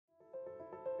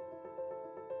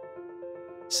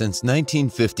Since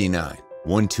 1959,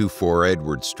 124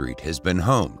 Edward Street has been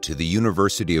home to the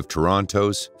University of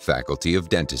Toronto's Faculty of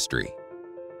Dentistry.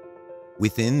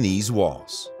 Within these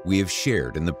walls, we have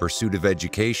shared in the pursuit of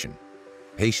education,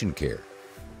 patient care,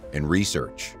 and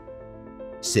research.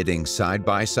 Sitting side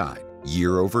by side,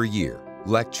 year over year,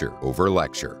 lecture over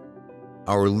lecture,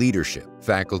 our leadership,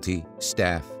 faculty,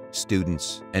 staff,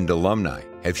 students, and alumni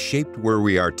have shaped where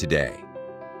we are today.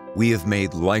 We have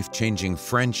made life-changing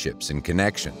friendships and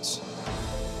connections.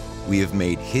 We have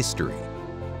made history,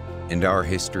 and our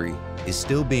history is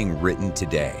still being written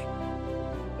today.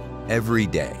 Every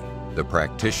day, the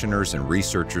practitioners and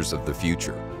researchers of the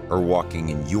future are walking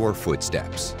in your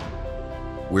footsteps.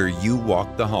 Where you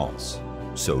walk the halls,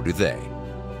 so do they.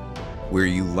 Where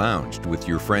you lounged with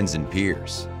your friends and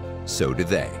peers, so do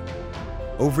they.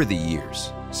 Over the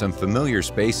years, some familiar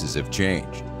spaces have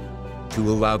changed to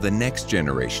allow the next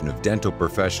generation of dental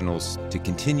professionals to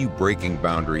continue breaking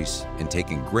boundaries and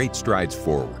taking great strides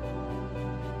forward.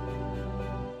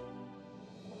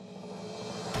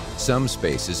 Some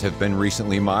spaces have been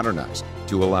recently modernized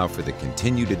to allow for the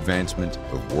continued advancement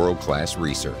of world-class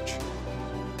research.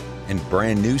 And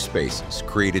brand new spaces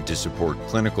created to support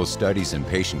clinical studies and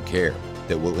patient care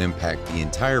that will impact the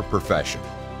entire profession.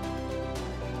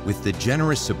 With the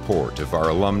generous support of our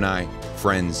alumni,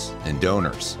 friends, and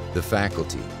donors, the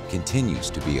faculty continues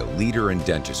to be a leader in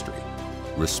dentistry.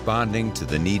 Responding to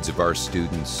the needs of our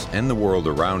students and the world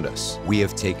around us, we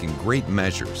have taken great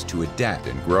measures to adapt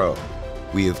and grow.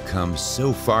 We have come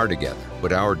so far together,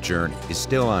 but our journey is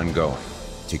still ongoing.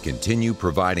 To continue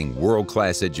providing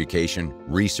world-class education,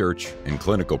 research, and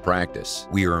clinical practice,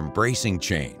 we are embracing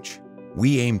change.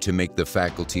 We aim to make the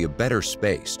faculty a better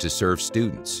space to serve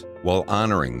students, while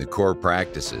honoring the core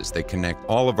practices that connect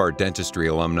all of our dentistry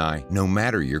alumni, no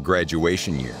matter your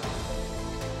graduation year.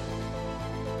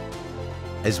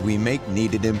 As we make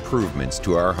needed improvements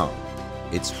to our home,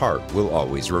 its heart will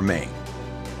always remain.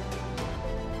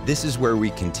 This is where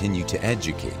we continue to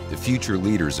educate the future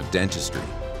leaders of dentistry.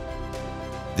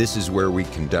 This is where we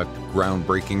conduct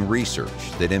groundbreaking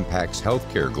research that impacts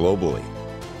healthcare globally.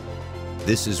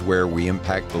 This is where we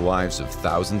impact the lives of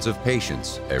thousands of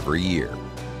patients every year.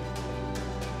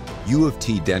 U of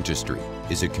T Dentistry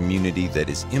is a community that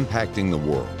is impacting the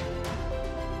world.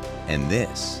 And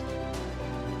this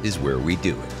is where we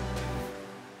do it.